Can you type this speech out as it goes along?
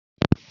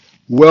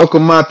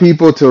Welcome, my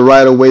people, to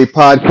Right Away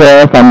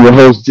Podcast. I'm your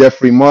host,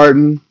 Jeffrey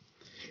Martin.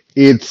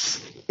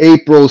 It's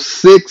April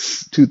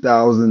 6th,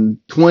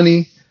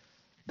 2020.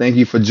 Thank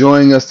you for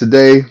joining us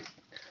today.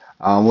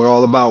 We're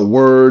all about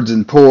words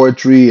and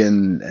poetry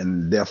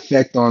and the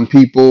effect on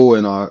people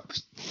and our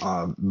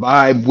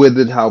vibe with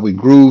it, how we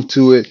groove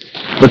to it.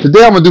 But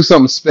today I'm going to do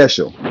something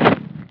special.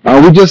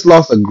 We just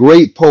lost a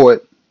great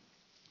poet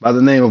by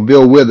the name of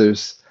Bill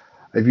Withers.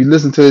 If you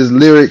listen to his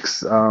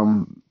lyrics,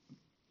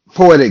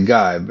 poetic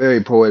guy,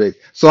 very poetic.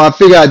 So I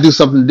figured I'd do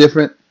something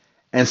different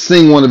and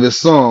sing one of his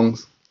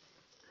songs.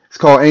 It's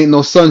called Ain't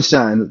No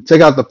Sunshine.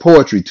 Check out the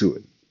poetry to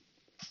it.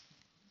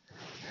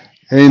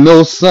 Ain't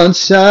no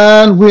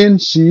sunshine when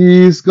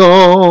she's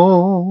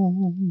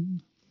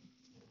gone.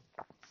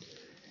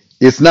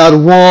 It's not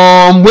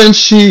warm when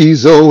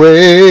she's away.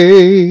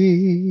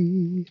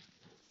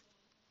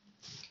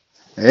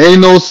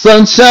 Ain't no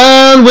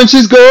sunshine when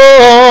she's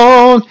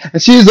gone, and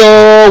she's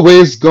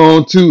always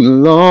gone too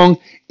long.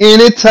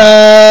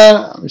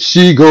 Anytime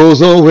she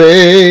goes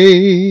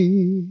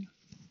away.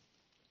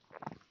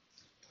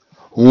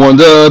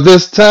 Wonder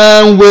this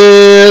time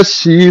where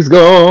she's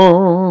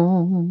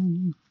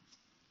gone.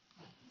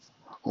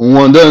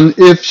 Wondering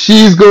if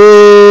she's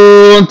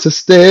going to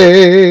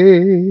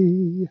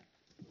stay.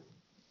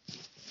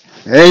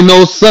 Ain't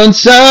no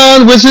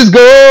sunshine when she's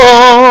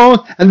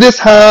gone, and this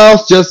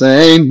house just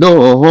ain't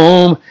no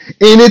home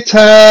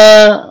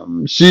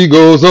anytime she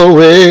goes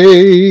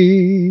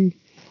away.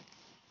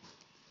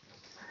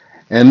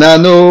 And I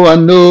know, ought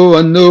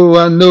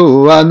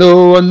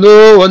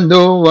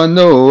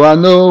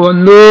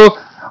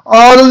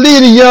to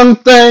leave the young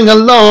thing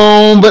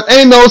alone, but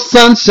ain't no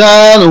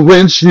sunshine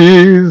when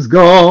she's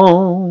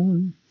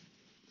gone.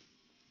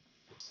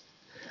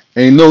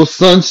 Ain't no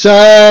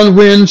sunshine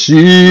when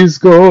she's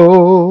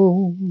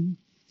gone.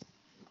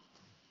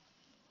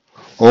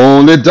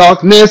 Only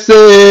darkness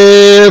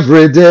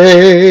every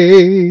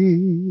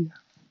day.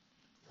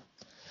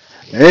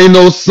 Ain't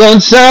no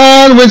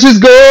sunshine when she's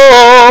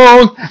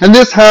gone, and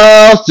this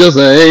house just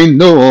ain't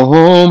no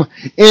home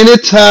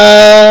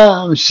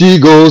anytime she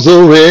goes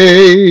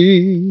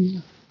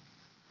away.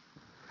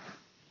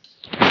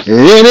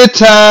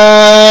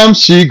 Anytime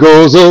she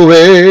goes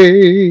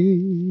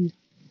away.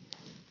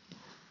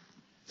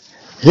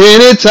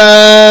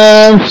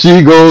 Anytime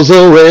she goes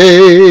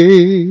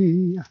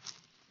away.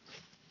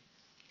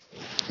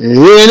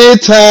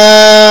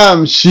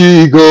 Anytime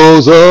she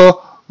goes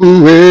away.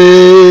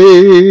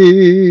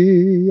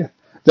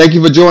 Thank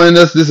you for joining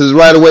us. This is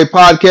Right Away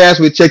Podcast.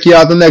 We'll check you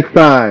out the next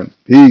time.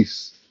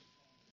 Peace.